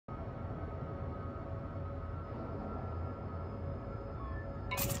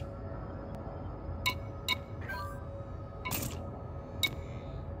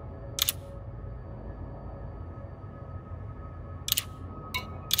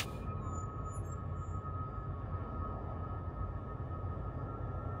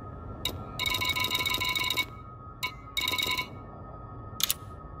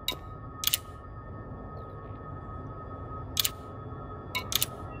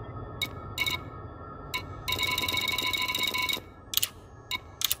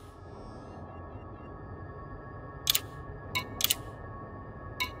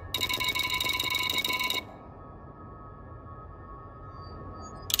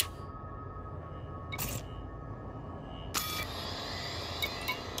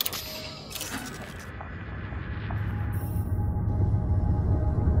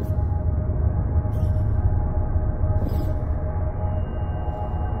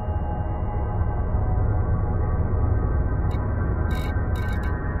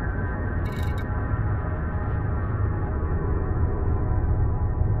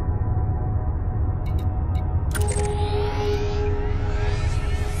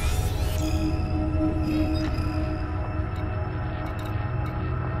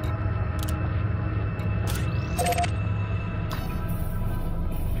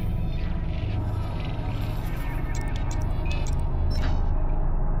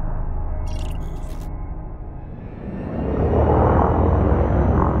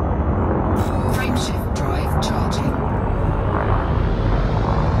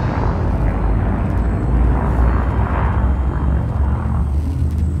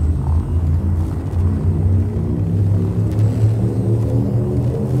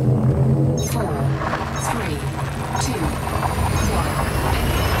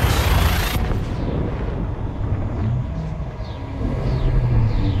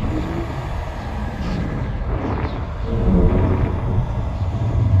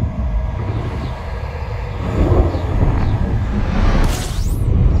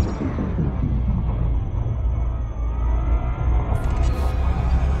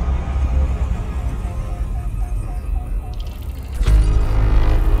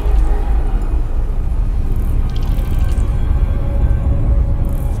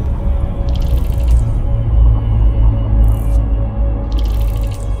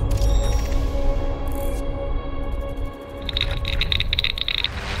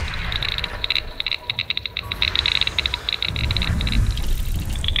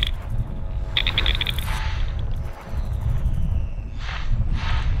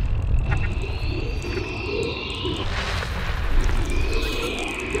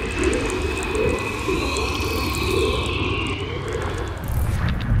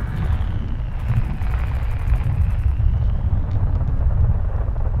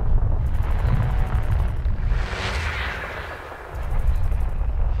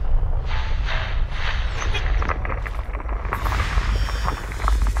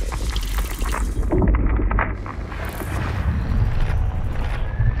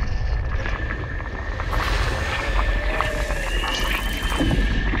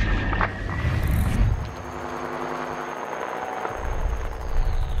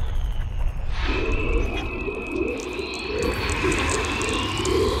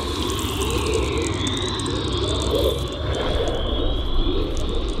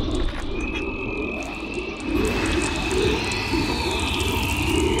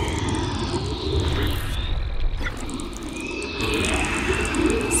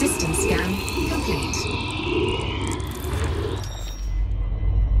complete.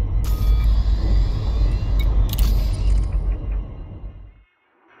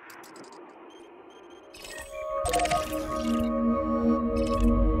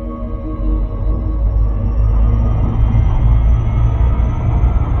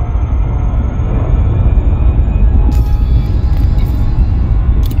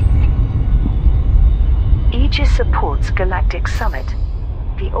 Aegis supports Galactic Summit.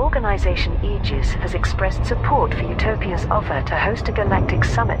 The organization Aegis has expressed support for Utopia's offer to host a galactic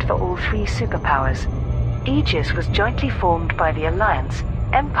summit for all three superpowers. Aegis was jointly formed by the Alliance,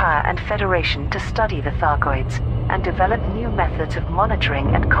 Empire and Federation to study the Thargoids and develop new methods of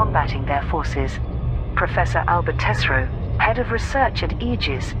monitoring and combating their forces. Professor Albert Tesreau, head of research at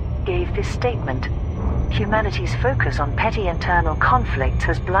Aegis, gave this statement. Humanity's focus on petty internal conflicts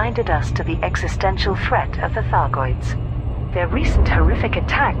has blinded us to the existential threat of the Thargoids. Their recent horrific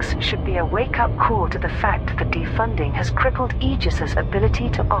attacks should be a wake-up call to the fact that defunding has crippled Aegis's ability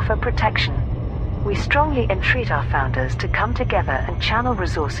to offer protection. We strongly entreat our founders to come together and channel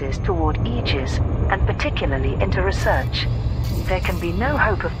resources toward Aegis, and particularly into research. There can be no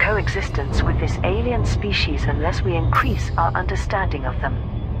hope of coexistence with this alien species unless we increase our understanding of them.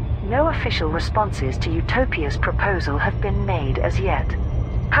 No official responses to Utopia's proposal have been made as yet.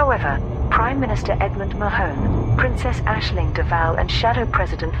 However, Prime Minister Edmund Mahone, Princess Aisling Duval and Shadow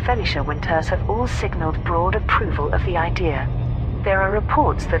President Felicia Winters have all signaled broad approval of the idea. There are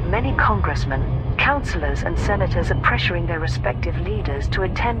reports that many congressmen, councillors and senators are pressuring their respective leaders to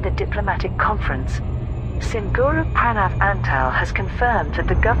attend the diplomatic conference. Singuru Pranav Antal has confirmed that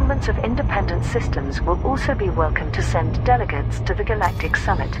the governments of independent systems will also be welcome to send delegates to the Galactic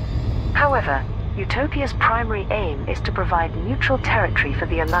Summit. However, Utopia's primary aim is to provide neutral territory for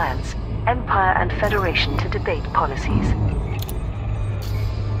the Alliance, Empire and Federation to debate policies.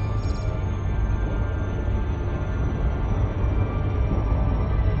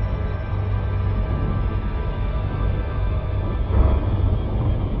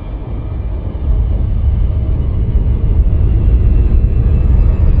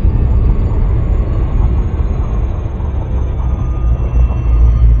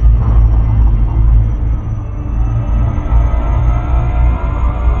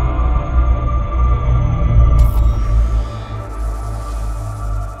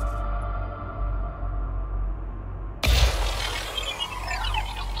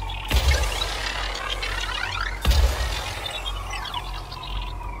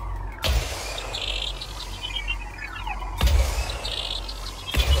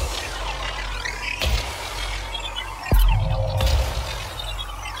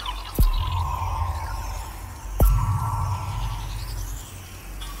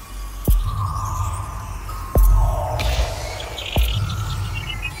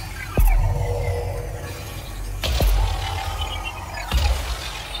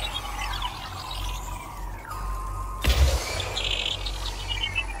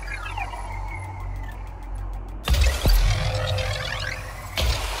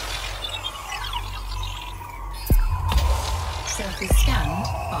 Surface scanned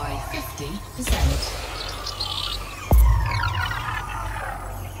by 50%.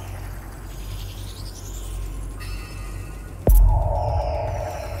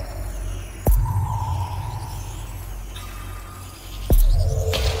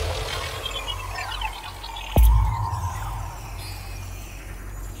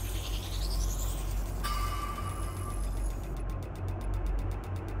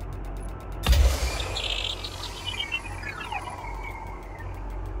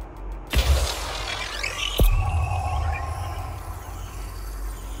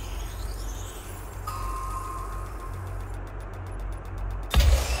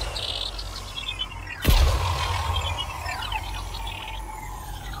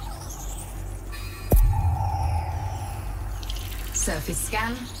 Surface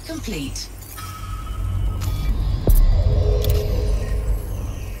scan complete.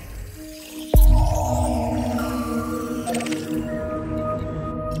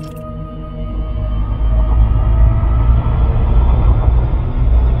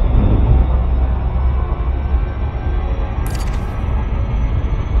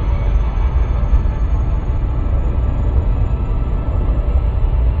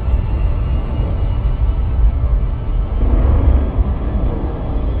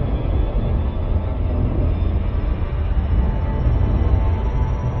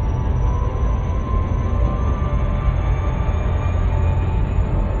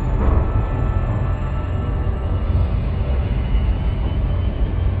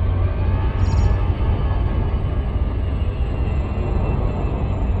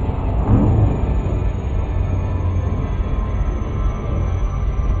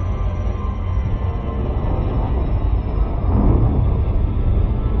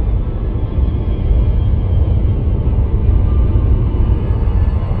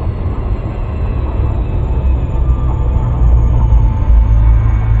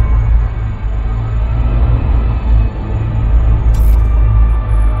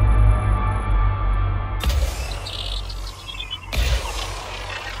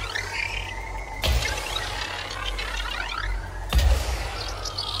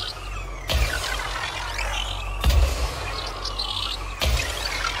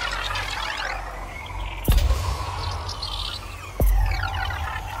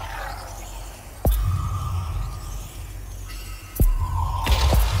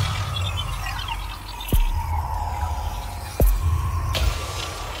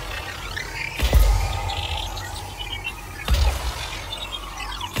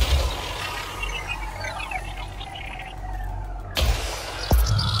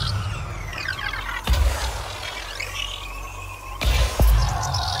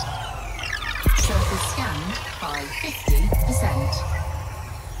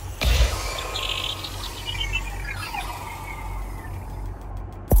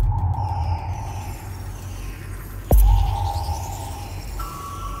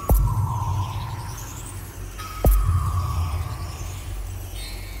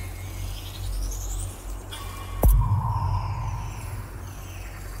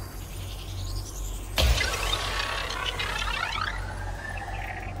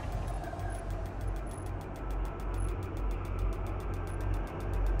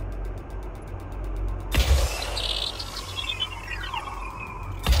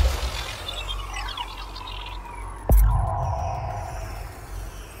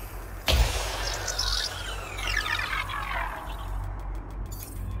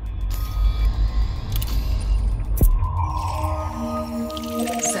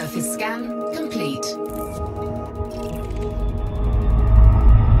 Surface scan complete.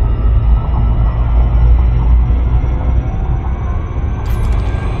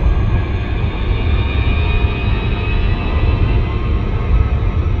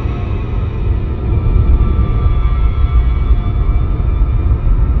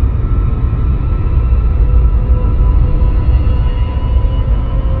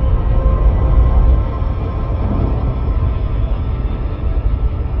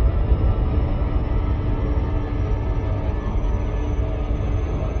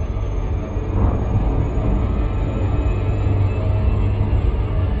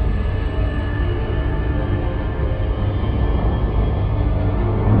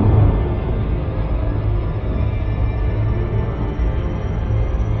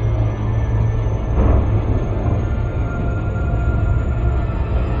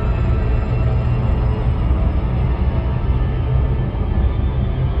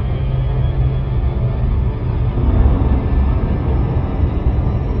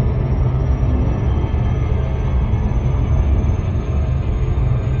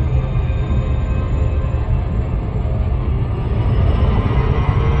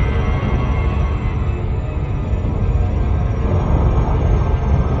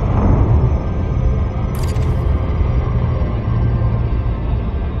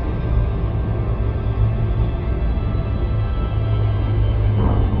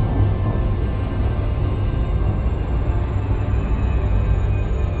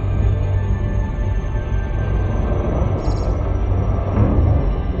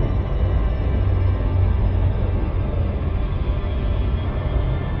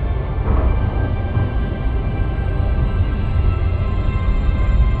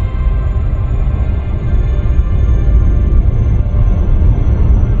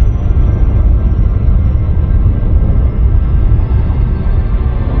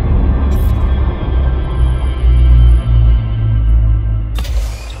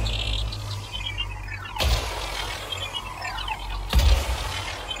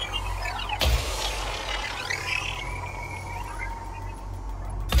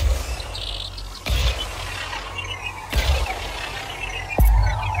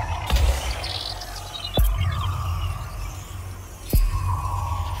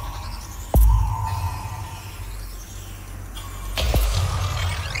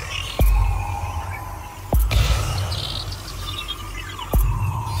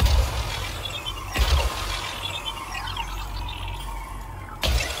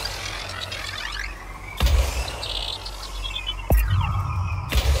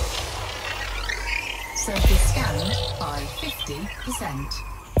 Surface scanned by 50%.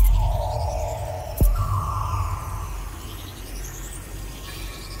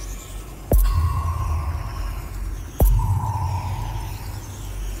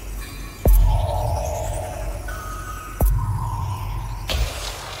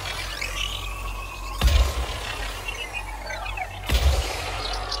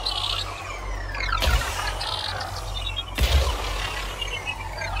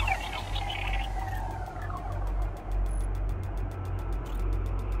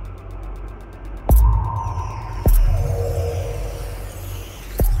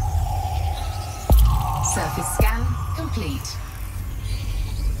 Surface scan complete.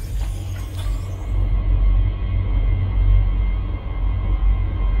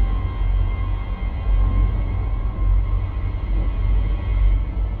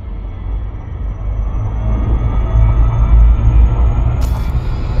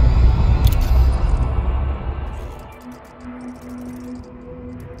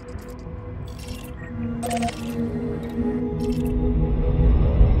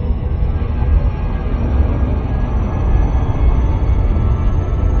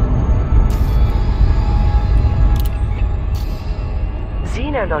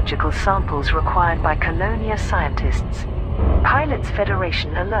 Xenological samples required by Colonia scientists. Pilots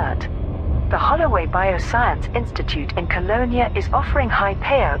Federation alert. The Holloway Bioscience Institute in Colonia is offering high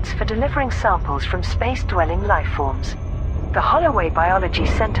payouts for delivering samples from space-dwelling lifeforms. The Holloway Biology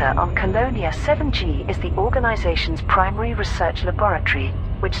Center on Colonia 7G is the organization's primary research laboratory,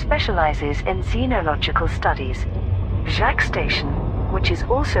 which specializes in xenological studies. Jacques Station, which is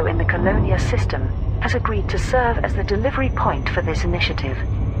also in the Colonia system, has agreed to serve as the delivery point for this initiative.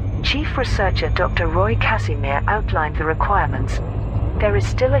 Chief Researcher Dr. Roy Casimir outlined the requirements. There is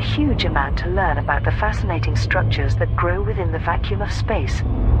still a huge amount to learn about the fascinating structures that grow within the vacuum of space.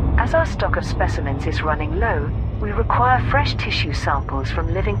 As our stock of specimens is running low, we require fresh tissue samples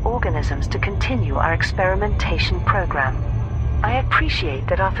from living organisms to continue our experimentation program. I appreciate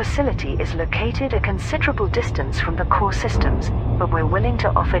that our facility is located a considerable distance from the core systems, but we're willing to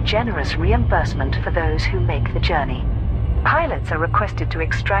offer generous reimbursement for those who make the journey. Pilots are requested to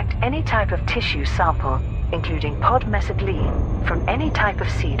extract any type of tissue sample, including pod mesoglea, from any type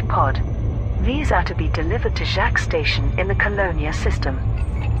of seed pod. These are to be delivered to Jacques Station in the Colonia system.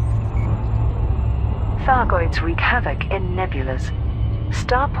 Thargoids wreak havoc in nebulas.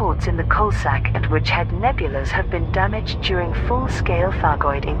 Starports in the Coalsack and Witchhead nebulas have been damaged during full-scale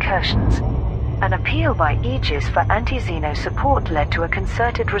Thargoid incursions. An appeal by Aegis for anti-Xeno support led to a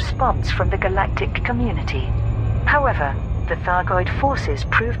concerted response from the galactic community. However, the Thargoid forces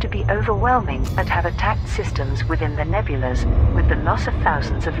proved to be overwhelming and have attacked systems within the nebulas, with the loss of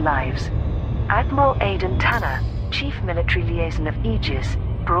thousands of lives. Admiral Aidan Tanner, Chief Military Liaison of Aegis,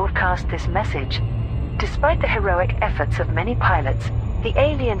 broadcast this message. Despite the heroic efforts of many pilots, the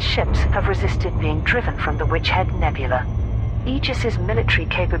alien ships have resisted being driven from the Witchhead Nebula. Aegis's military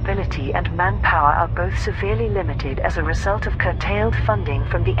capability and manpower are both severely limited as a result of curtailed funding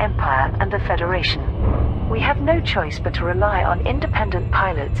from the Empire and the Federation. We have no choice but to rely on independent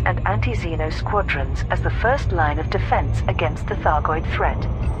pilots and anti-Xeno squadrons as the first line of defense against the Thargoid threat.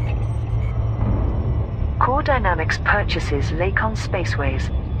 Core Dynamics purchases Lacon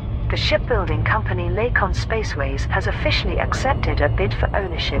Spaceways. The shipbuilding company Lacon Spaceways has officially accepted a bid for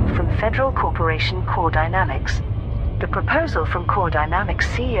ownership from Federal Corporation Core Dynamics. The proposal from Core Dynamics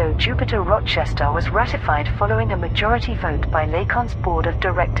CEO Jupiter Rochester was ratified following a majority vote by Lacon's board of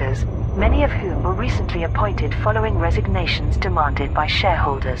directors, many of whom were recently appointed following resignations demanded by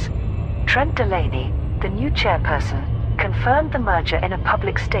shareholders. Trent Delaney, the new chairperson, confirmed the merger in a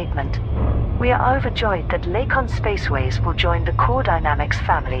public statement. We are overjoyed that Lacon Spaceways will join the Core Dynamics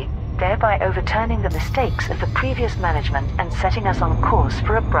family, thereby overturning the mistakes of the previous management and setting us on course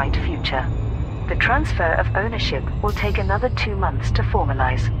for a bright future. The transfer of ownership will take another 2 months to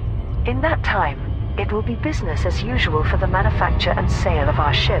formalize. In that time, it will be business as usual for the manufacture and sale of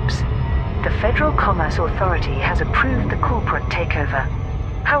our ships. The Federal Commerce Authority has approved the corporate takeover.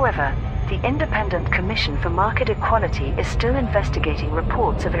 However, the Independent Commission for Market Equality is still investigating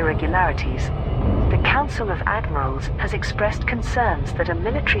reports of irregularities. The Council of Admirals has expressed concerns that a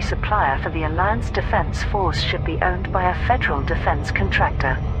military supplier for the Alliance Defense Force should be owned by a federal defense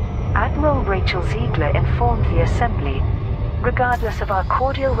contractor. Admiral Rachel Ziegler informed the Assembly, regardless of our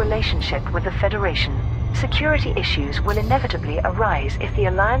cordial relationship with the Federation, security issues will inevitably arise if the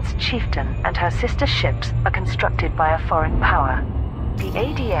Alliance Chieftain and her sister ships are constructed by a foreign power. The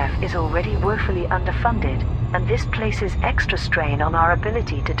ADF is already woefully underfunded, and this places extra strain on our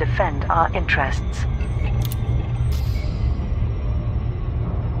ability to defend our interests.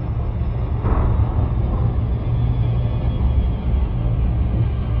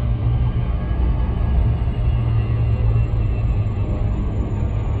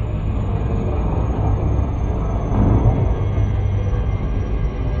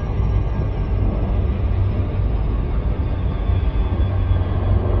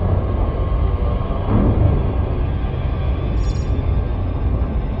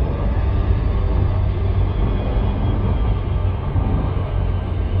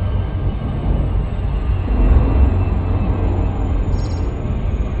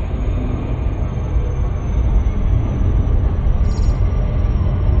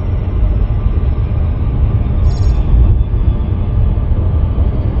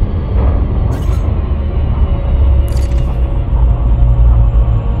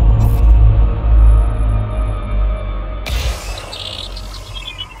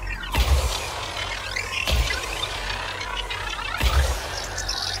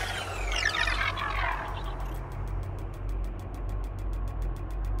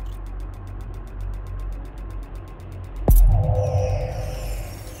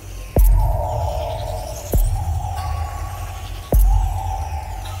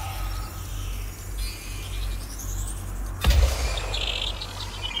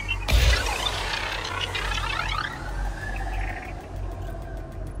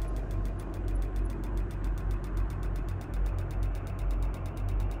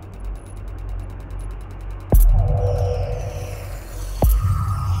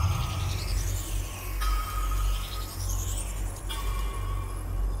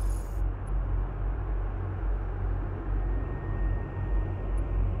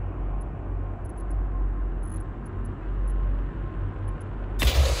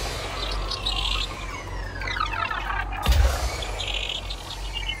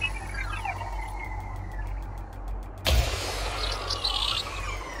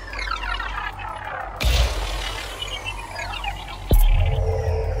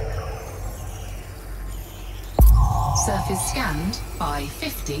 Surface scanned by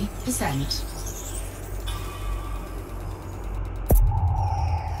 50%.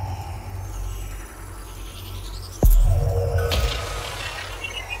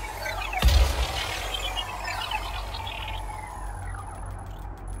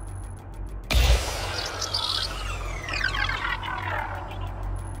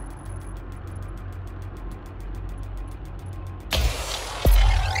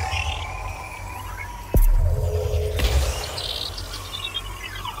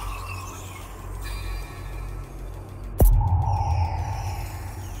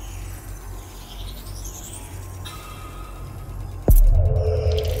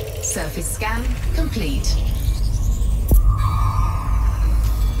 Surface scan complete.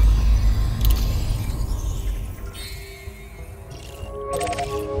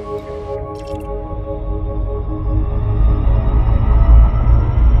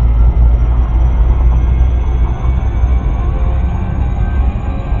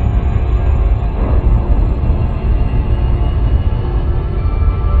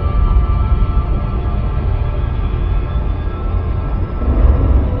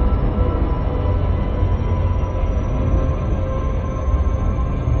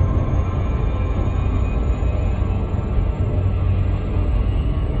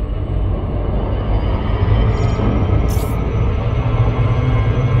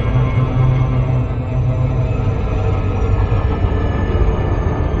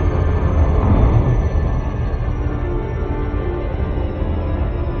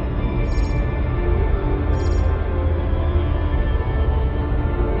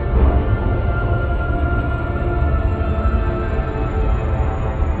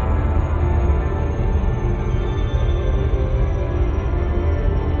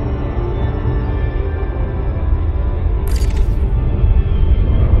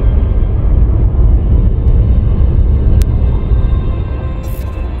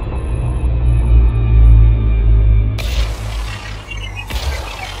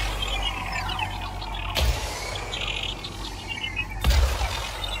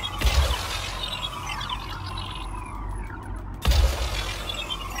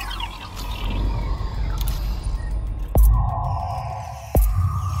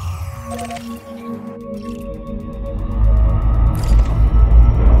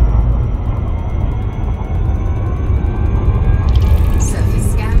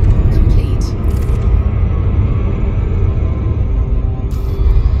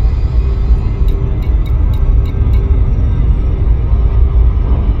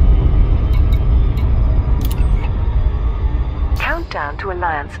 To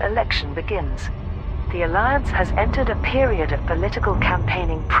Alliance election begins. The Alliance has entered a period of political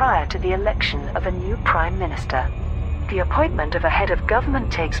campaigning prior to the election of a new Prime Minister. The appointment of a head of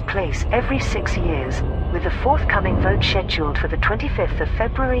government takes place every 6 years, with the forthcoming vote scheduled for the 25th of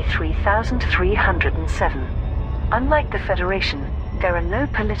February 3307. Unlike the Federation, there are no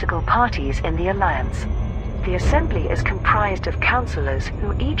political parties in the Alliance. The Assembly is comprised of councillors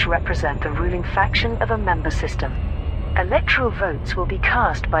who each represent the ruling faction of a member system. Electoral votes will be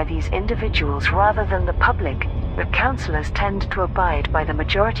cast by these individuals rather than the public, but councillors tend to abide by the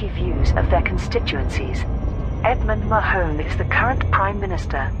majority views of their constituencies. Edmund Mahone is the current Prime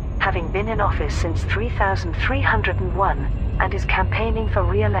Minister, having been in office since 3301, and is campaigning for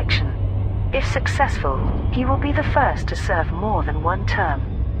re-election. If successful, he will be the first to serve more than one term.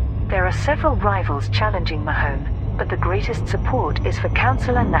 There are several rivals challenging Mahone, but the greatest support is for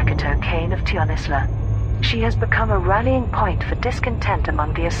Councillor Nakato Kane of Tionisla. She has become a rallying point for discontent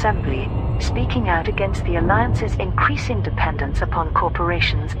among the Assembly, speaking out against the Alliance's increasing dependence upon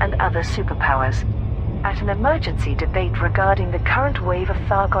corporations and other superpowers. At an emergency debate regarding the current wave of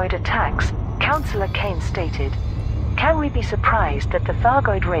Thargoid attacks, Councillor Kane stated, "Can we be surprised that the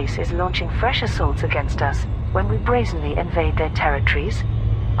Thargoid race is launching fresh assaults against us when we brazenly invade their territories?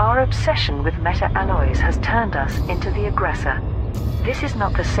 Our obsession with meta-alloys has turned us into the aggressor. This is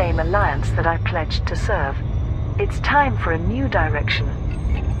not the same Alliance that I pledged to serve. It's time for a new direction."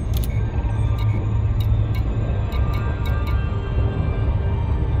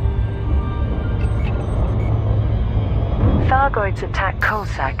 Thargoids attack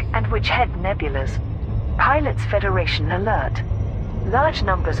Coalsack and Witchhead nebulas. Pilots Federation alert. Large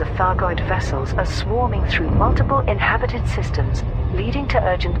numbers of Thargoid vessels are swarming through multiple inhabited systems, leading to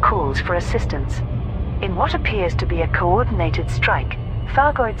urgent calls for assistance. In what appears to be a coordinated strike,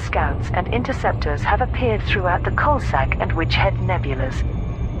 Thargoid scouts and interceptors have appeared throughout the Coalsack and Witchhead nebulas.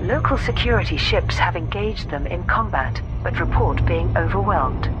 Local security ships have engaged them in combat, but report being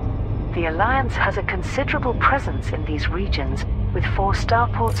overwhelmed. The Alliance has a considerable presence in these regions, with 4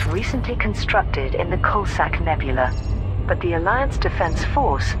 starports recently constructed in the Coalsack Nebula. But the Alliance Defense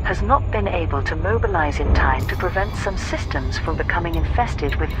Force has not been able to mobilize in time to prevent some systems from becoming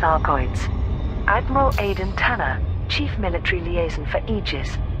infested with Thargoids. Admiral Aidan Tanner, Chief Military Liaison for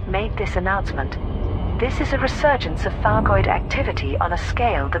Aegis, made this announcement. This is a resurgence of Thargoid activity on a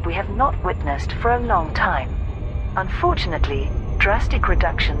scale that we have not witnessed for a long time. Unfortunately, drastic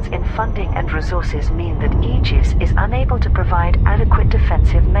reductions in funding and resources mean that Aegis is unable to provide adequate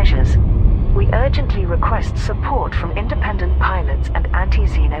defensive measures. We urgently request support from independent pilots and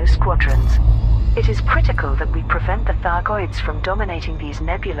anti-Xeno squadrons. It is critical that we prevent the Thargoids from dominating these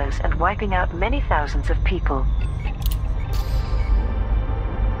nebulas and wiping out many thousands of people.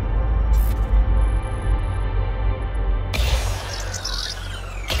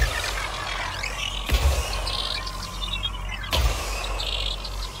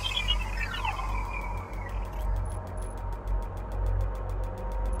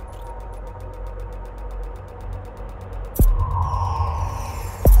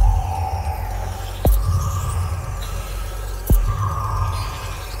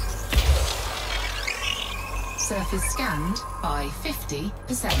 Surface scanned by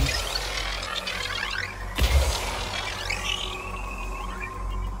 50%.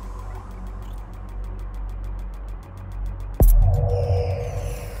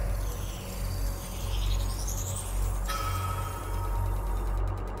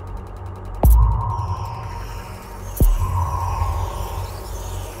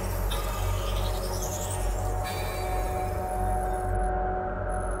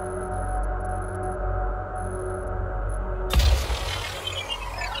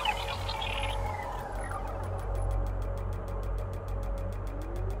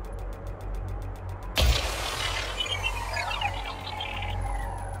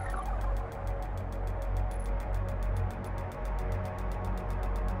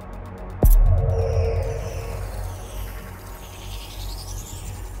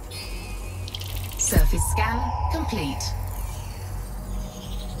 Surface scan complete.